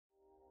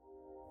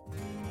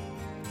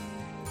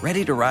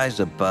Ready to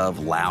rise above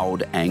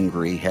loud,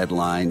 angry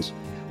headlines?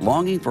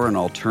 Longing for an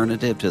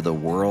alternative to the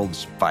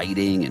world's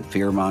fighting and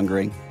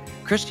fear-mongering?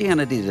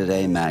 Christianity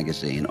Today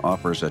magazine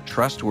offers a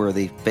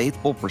trustworthy,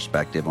 faithful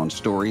perspective on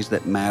stories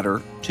that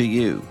matter to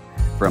you,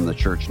 from the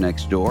church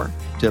next door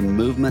to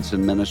movements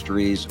and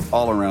ministries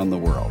all around the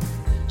world.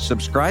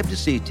 Subscribe to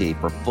CT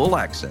for full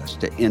access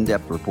to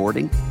in-depth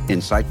reporting,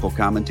 insightful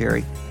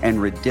commentary, and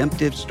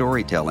redemptive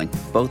storytelling,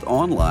 both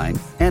online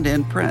and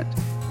in print.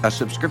 A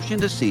subscription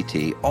to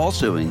CT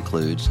also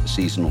includes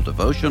seasonal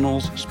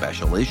devotionals,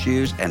 special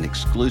issues, and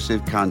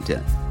exclusive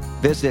content.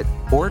 Visit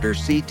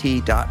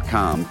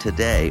orderct.com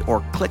today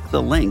or click the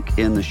link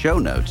in the show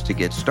notes to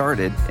get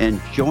started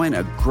and join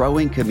a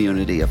growing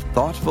community of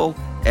thoughtful,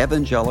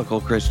 evangelical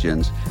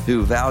Christians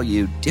who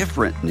value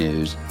different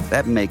news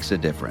that makes a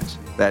difference.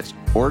 That's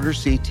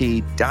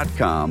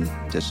orderct.com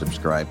to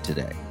subscribe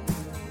today.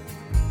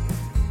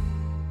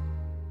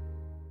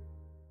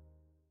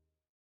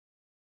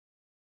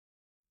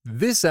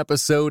 This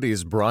episode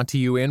is brought to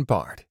you in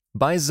part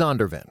by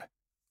Zondervan,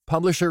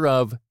 publisher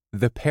of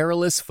The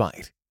Perilous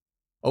Fight: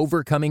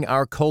 Overcoming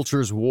Our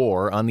Culture's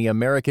War on the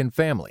American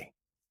Family,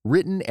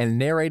 written and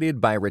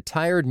narrated by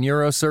retired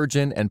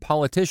neurosurgeon and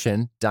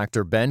politician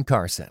Dr. Ben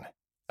Carson.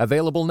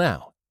 Available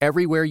now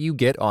everywhere you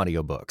get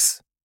audiobooks.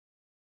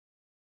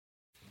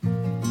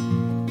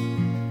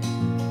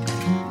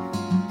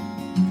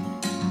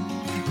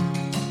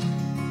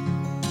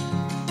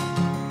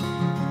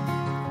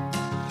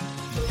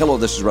 Hello,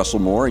 this is Russell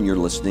Moore, and you're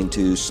listening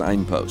to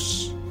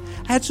Signposts.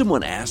 I had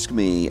someone ask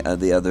me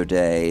the other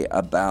day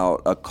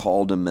about a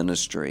call to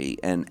ministry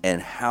and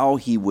how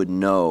he would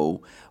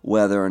know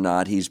whether or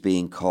not he's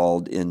being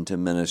called into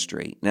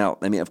ministry. Now,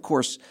 I mean, of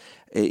course,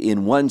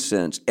 in one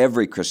sense,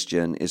 every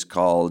Christian is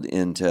called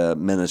into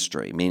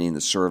ministry, meaning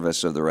the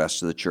service of the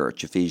rest of the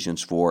church.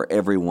 Ephesians 4,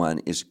 everyone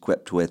is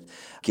equipped with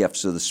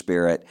gifts of the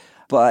Spirit.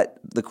 But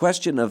the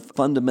question of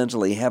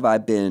fundamentally, have I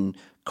been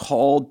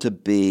called to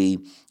be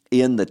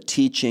in the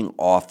teaching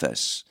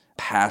office,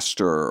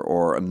 pastor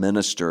or a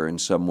minister in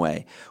some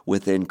way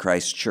within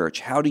Christ's church?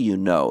 How do you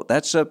know?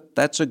 That's a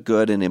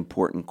good and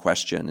important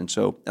question. And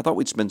so I thought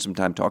we'd spend some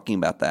time talking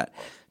about that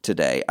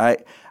today.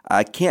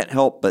 I can't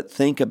help but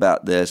think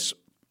about this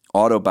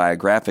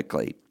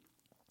autobiographically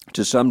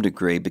to some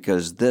degree,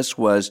 because this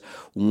was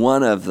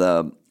one of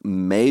the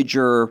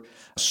major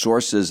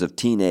sources of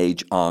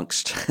teenage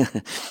angst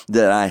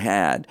that I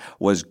had,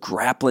 was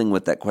grappling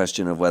with that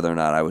question of whether or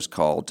not I was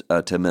called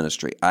to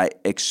ministry. I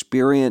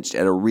experienced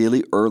at a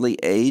really early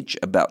age,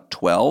 about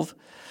 12,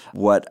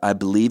 what I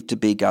believed to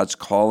be God's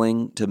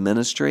calling to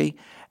ministry,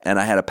 and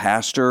I had a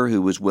pastor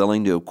who was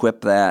willing to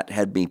equip that,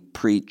 had me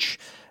preach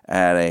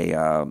at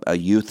a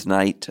youth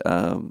night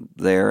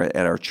there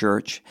at our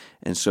church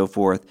and so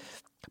forth.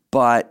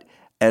 But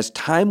as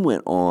time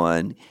went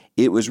on,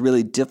 it was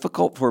really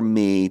difficult for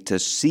me to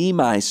see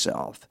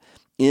myself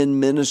in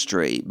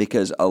ministry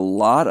because a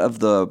lot of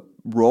the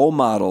role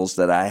models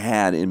that I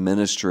had in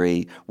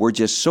ministry were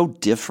just so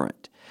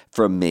different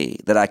from me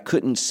that I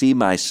couldn't see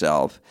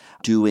myself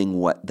doing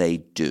what they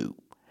do.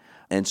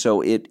 And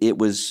so it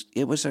was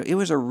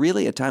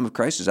really a time of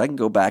crisis. I can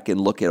go back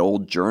and look at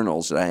old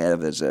journals that I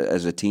have as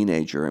a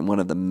teenager, and one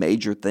of the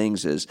major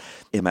things is,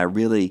 am I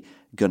really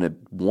going to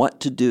want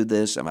to do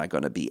this? Am I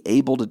going to be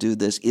able to do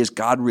this? Is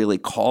God really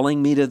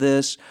calling me to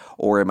this?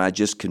 Or am I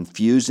just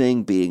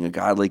confusing being a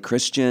godly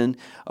Christian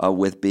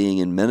with being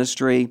in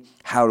ministry?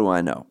 How do I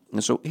know?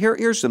 And so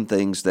here's some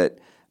things that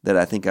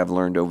I think I've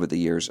learned over the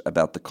years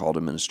about the call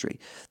to ministry.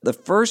 The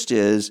first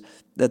is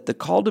that the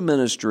call to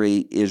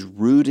ministry is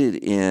rooted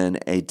in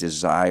a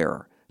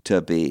desire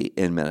to be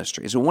in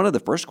ministry. So one of the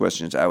first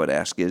questions I would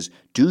ask is,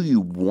 do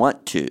you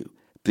want to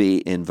be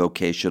in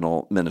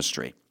vocational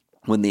ministry?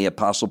 When the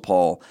Apostle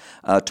Paul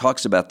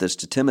talks about this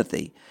to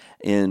Timothy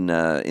in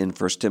 1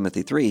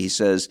 Timothy 3, he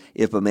says,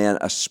 if a man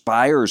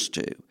aspires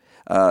to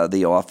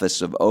the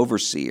office of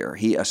overseer,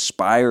 he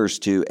aspires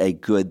to a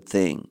good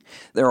thing.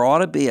 There ought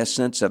to be a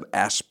sense of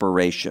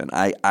aspiration.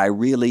 I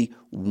really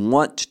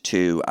want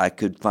to. I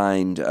could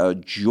find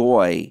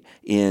joy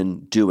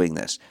in doing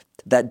this.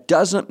 That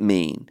doesn't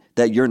mean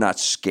that you're not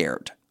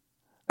scared.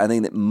 I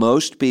think that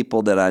most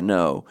people that I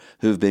know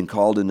who've been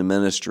called into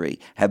ministry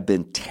have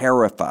been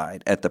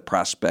terrified at the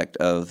prospect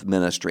of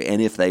ministry.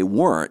 And if they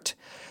weren't,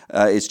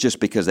 it's just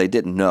because they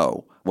didn't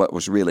know what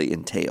was really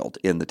entailed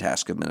in the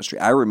task of ministry.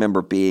 I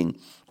remember being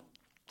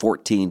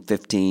 14,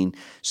 15,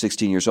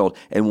 16 years old,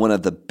 and one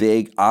of the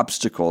big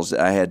obstacles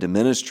that I had to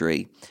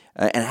ministry,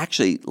 and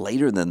actually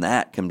later than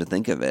that, come to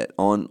think of it,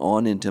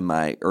 on into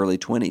my early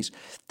 20s,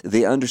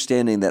 the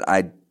understanding that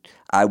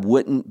I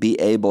wouldn't be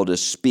able to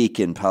speak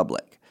in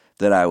public,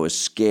 that I was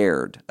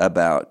scared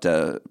about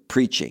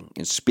preaching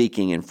and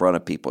speaking in front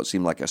of people. It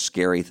seemed like a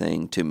scary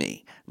thing to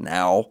me.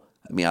 Now,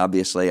 I mean,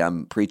 obviously,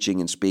 I'm preaching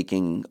and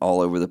speaking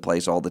all over the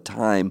place all the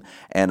time,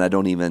 and I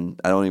don't even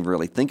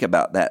really think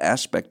about that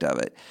aspect of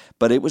it.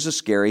 But it was a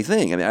scary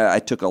thing. I mean, I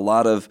took a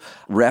lot of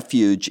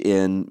refuge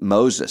in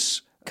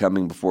Moses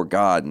coming before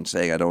God and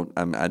saying, I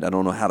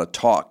don't know how to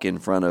talk in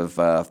front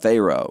of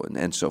Pharaoh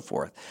and so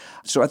forth.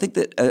 So I think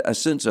that a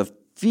sense of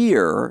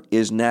fear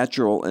is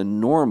natural and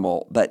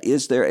normal, but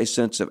is there a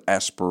sense of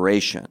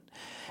aspiration?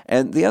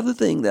 And the other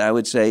thing that I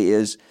would say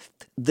is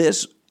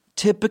this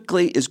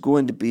typically is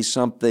going to be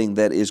something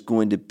that is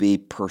going to be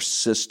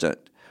persistent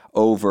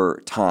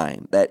over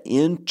time, that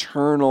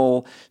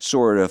internal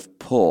sort of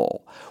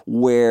pull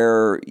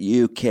where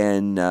you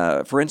can,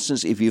 for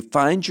instance, if you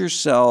find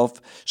yourself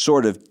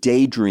sort of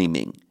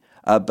daydreaming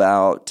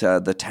about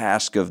the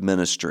task of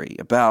ministry,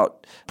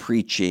 about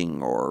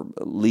preaching or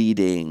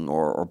leading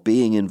or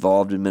being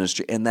involved in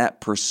ministry, and that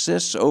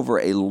persists over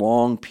a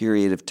long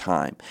period of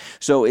time.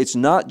 So it's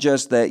not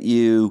just that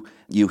you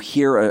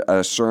hear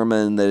a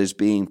sermon that is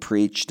being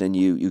preached and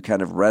you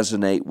kind of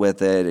resonate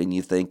with it and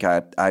you think,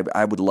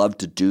 I would love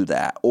to do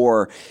that.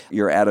 Or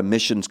you're at a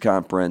missions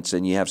conference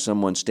and you have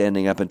someone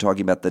standing up and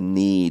talking about the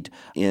need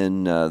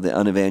in the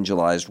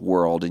unevangelized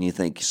world and you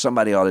think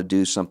somebody ought to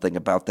do something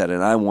about that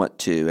and I want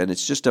to. And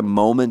it's just a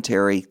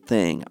momentary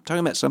thing. I'm talking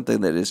about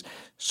something that is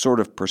sort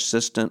of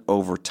persistent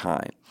over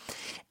time.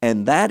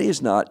 And that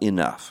is not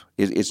enough.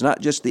 It's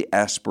not just the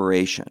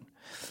aspiration.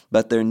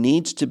 But there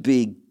needs to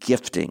be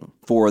gifting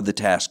for the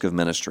task of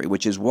ministry,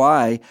 which is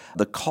why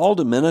the call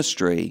to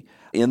ministry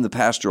in the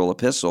pastoral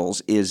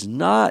epistles is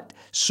not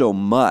so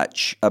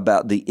much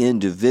about the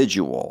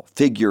individual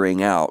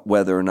figuring out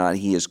whether or not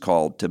he is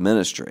called to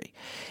ministry.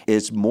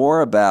 It's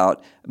more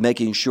about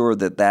making sure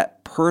that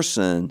that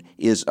person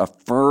is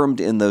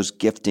affirmed in those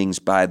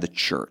giftings by the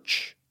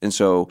church. And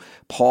so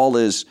Paul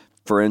is,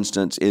 for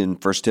instance, in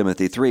 1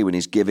 Timothy 3, when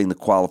he's giving the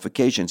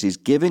qualifications, he's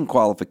giving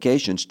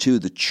qualifications to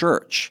the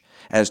church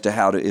as to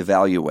how to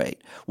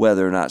evaluate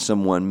whether or not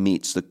someone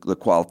meets the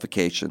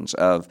qualifications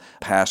of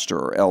pastor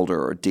or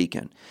elder or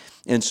deacon.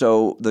 And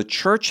so the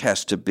church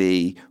has to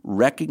be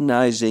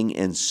recognizing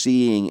and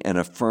seeing and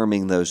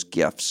affirming those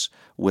gifts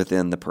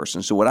within the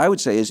person. So what I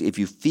would say is if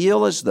you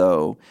feel as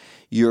though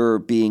you're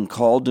being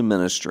called to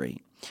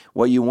ministry,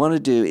 what you want to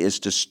do is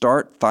to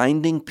start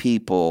finding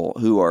people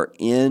who are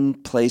in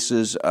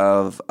places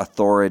of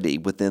authority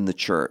within the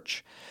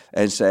church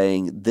and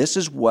saying, this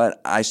is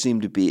what I seem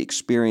to be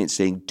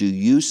experiencing. Do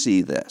you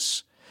see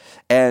this?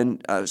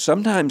 And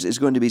sometimes it's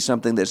going to be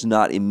something that's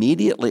not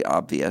immediately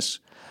obvious.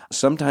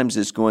 Sometimes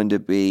it's going to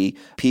be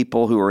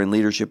people who are in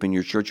leadership in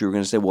your church who are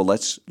going to say, well,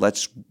 let's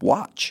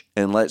watch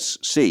and let's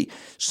see.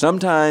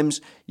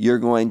 Sometimes you're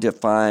going to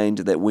find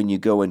that when you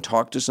go and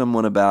talk to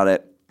someone about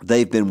it,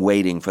 they've been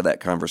waiting for that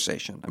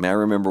conversation. I mean, I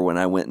remember when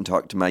I went and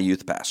talked to my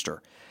youth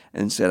pastor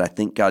and said, I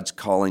think God's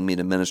calling me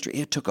to ministry.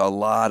 It took a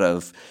lot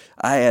of,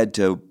 I had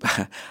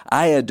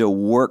to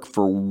work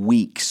for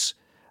weeks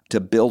to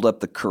build up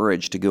the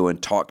courage to go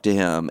and talk to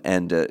him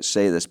and to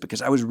say this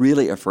because I was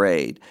really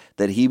afraid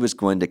that he was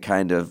going to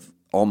kind of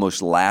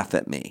almost laugh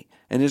at me.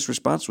 And his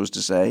response was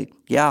to say,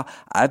 yeah,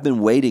 I've been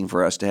waiting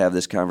for us to have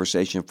this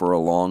conversation for a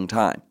long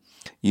time.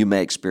 You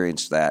may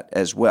experience that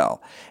as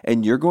well.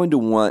 And you're going to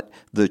want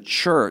the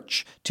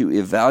church to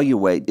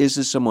evaluate, is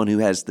this someone who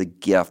has the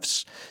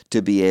gifts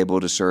to be able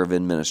to serve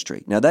in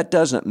ministry? Now, that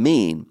doesn't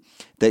mean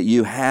that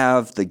you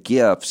have the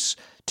gifts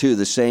to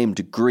the same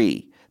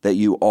degree that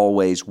you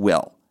always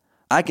will.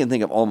 I can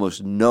think of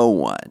almost no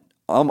one,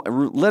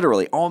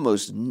 literally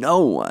almost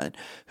no one,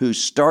 who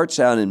starts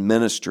out in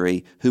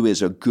ministry who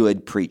is a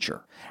good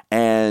preacher.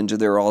 And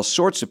there are all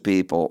sorts of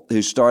people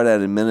who start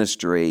out in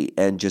ministry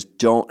and just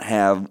don't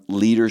have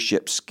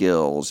leadership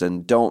skills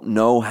and don't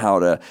know how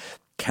to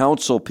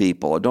counsel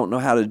people or don't know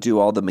how to do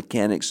all the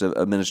mechanics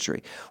of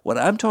ministry. What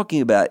I'm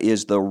talking about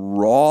is the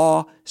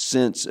raw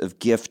sense of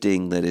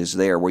gifting that is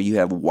there, where you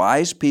have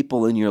wise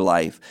people in your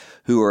life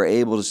who are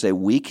able to say,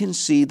 we can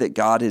see that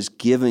God has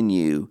given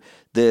you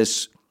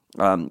this,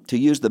 to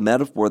use the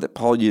metaphor that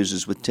Paul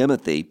uses with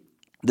Timothy,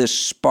 this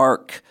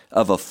spark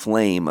of a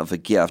flame of a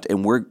gift,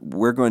 and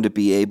we're going to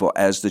be able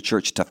as the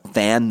church to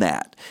fan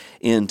that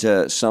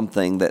into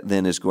something that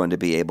then is going to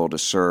be able to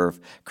serve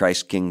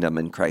Christ's kingdom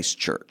and Christ's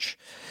church.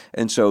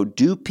 And so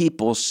do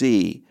people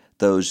see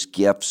those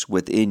gifts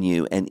within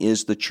you, and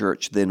is the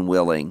church then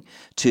willing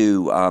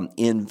to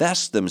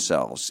invest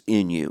themselves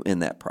in you in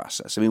that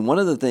process? I mean, one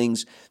of the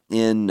things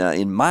in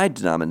my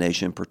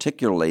denomination,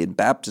 particularly in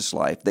Baptist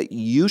life, that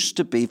used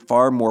to be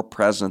far more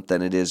present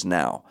than it is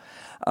now,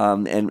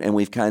 and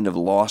we've kind of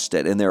lost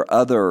it, and there are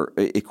other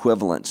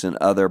equivalents in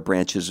other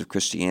branches of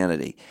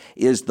Christianity,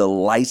 is the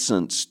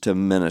license to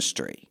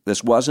ministry.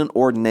 This wasn't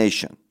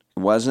ordination.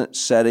 It wasn't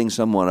setting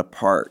someone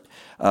apart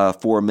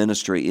for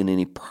ministry in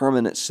any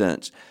permanent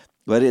sense,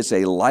 but it's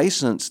a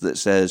license that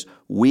says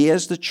we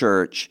as the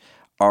church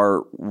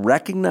are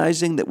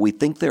recognizing that we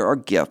think there are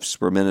gifts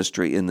for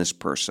ministry in this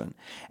person.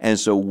 And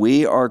so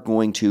we are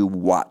going to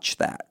watch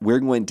that. We're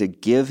going to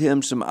give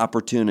him some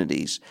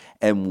opportunities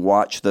and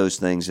watch those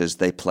things as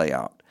they play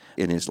out.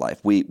 in his life.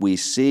 We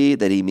see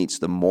that he meets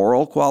the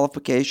moral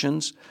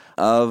qualifications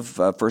of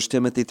 1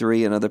 Timothy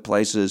 3 and other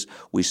places.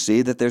 We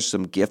see that there's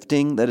some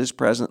gifting that is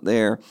present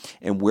there,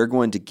 and we're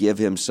going to give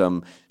him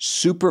some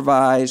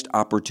supervised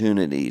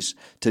opportunities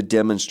to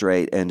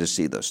demonstrate and to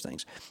see those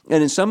things.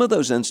 And in some of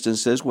those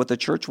instances, what the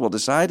church will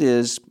decide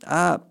is,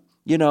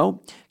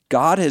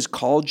 God has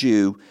called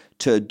you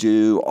to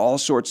do all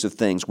sorts of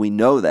things. We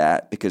know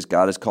that because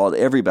God has called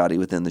everybody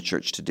within the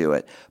church to do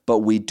it, but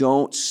we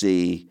don't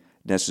see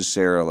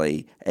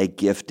necessarily a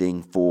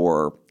gifting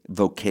for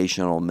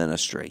vocational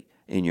ministry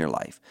in your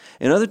life.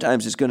 And other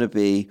times it's going to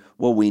be,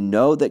 well, we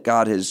know that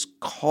God has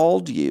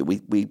called you.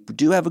 We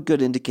do have a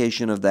good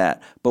indication of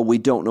that, but we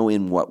don't know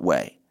in what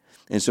way.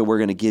 And so we're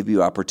going to give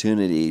you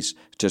opportunities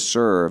to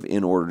serve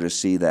in order to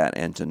see that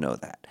and to know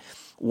that.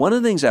 One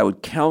of the things I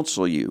would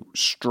counsel you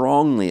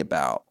strongly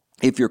about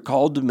if you're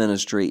called to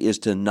ministry is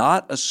to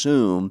not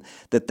assume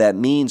that that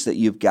means that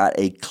you've got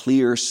a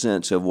clear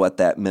sense of what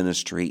that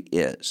ministry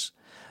is.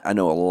 I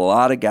know a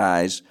lot of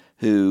guys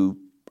who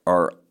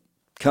are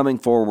coming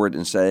forward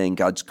and saying,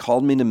 God's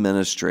called me to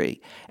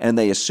ministry, and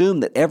they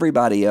assume that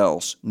everybody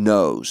else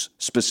knows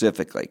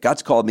specifically.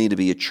 God's called me to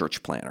be a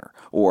church planter,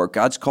 or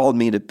God's called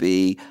me to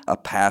be a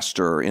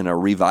pastor in a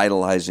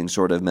revitalizing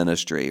sort of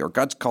ministry, or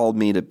God's called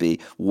me to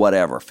be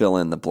whatever, fill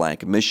in the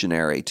blank,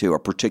 missionary to a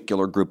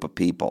particular group of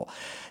people.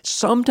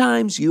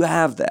 Sometimes you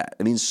have that.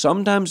 I mean,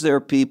 sometimes there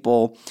are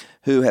people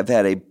who have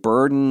had a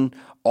burden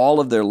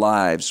all of their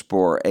lives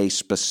for a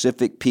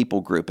specific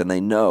people group, and they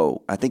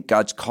know, I think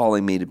God's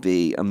calling me to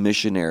be a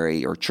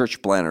missionary or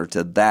church planter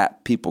to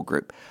that people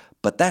group.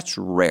 But that's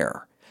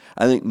rare.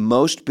 I think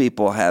most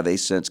people have a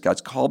sense,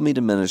 God's called me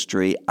to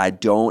ministry. I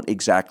don't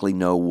exactly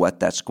know what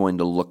that's going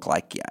to look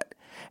like yet.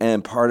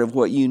 And part of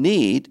what you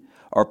need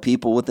are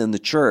people within the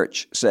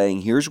church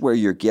saying, here's where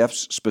your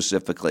gifts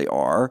specifically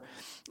are,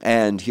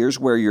 and here's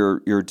where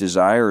your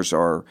desires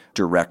are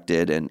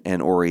directed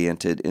and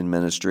oriented in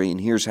ministry,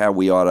 and here's how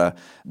we ought to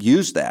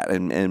use that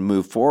and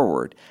move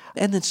forward.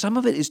 And then some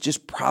of it is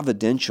just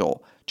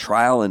providential,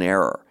 trial and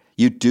error.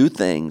 You do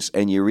things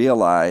and you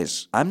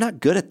realize, I'm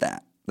not good at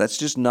that. That's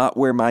just not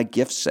where my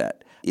gift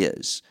set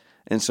is.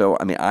 And so,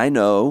 I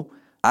know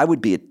I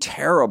would be a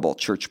terrible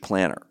church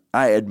planter.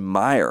 I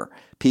admire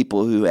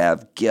people who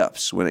have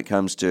gifts when it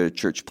comes to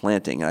church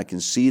planting. I can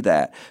see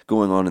that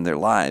going on in their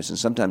lives. And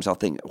sometimes I'll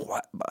think,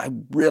 I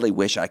really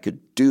wish I could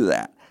do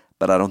that.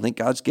 But I don't think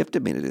God's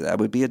gifted me to do that. I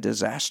would be a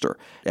disaster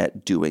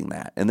at doing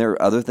that. And there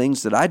are other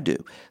things that I do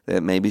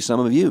that maybe some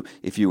of you,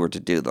 if you were to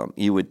do them,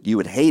 you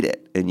would hate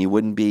it and you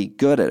wouldn't be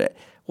good at it.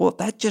 Well,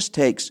 that just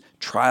takes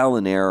trial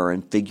and error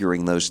and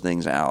figuring those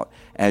things out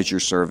as you're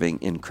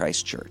serving in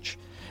Christ's church.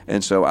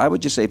 And so I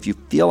would just say, if you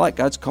feel like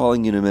God's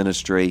calling you to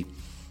ministry,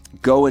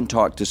 go and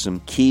talk to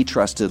some key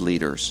trusted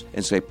leaders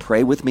and say,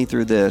 pray with me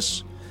through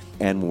this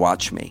and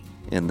watch me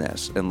in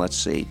this. And let's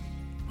see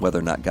whether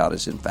or not God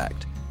is in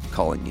fact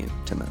calling you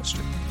to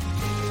ministry.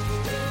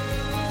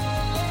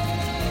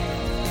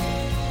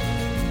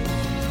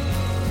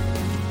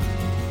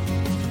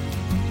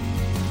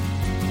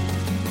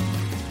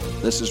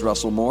 This is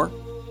Russell Moore,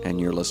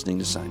 and you're listening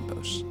to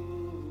Signposts.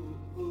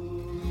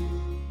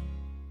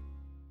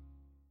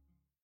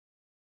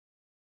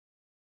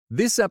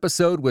 This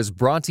episode was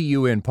brought to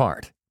you in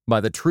part by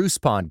the Truce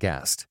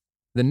Podcast.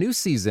 The new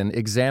season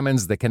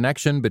examines the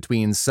connection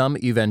between some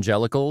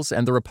evangelicals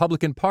and the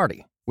Republican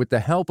Party with the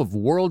help of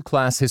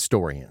world-class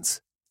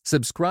historians.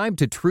 Subscribe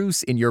to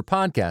Truce in your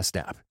podcast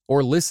app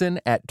or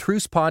listen at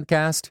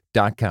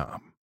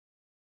trucepodcast.com.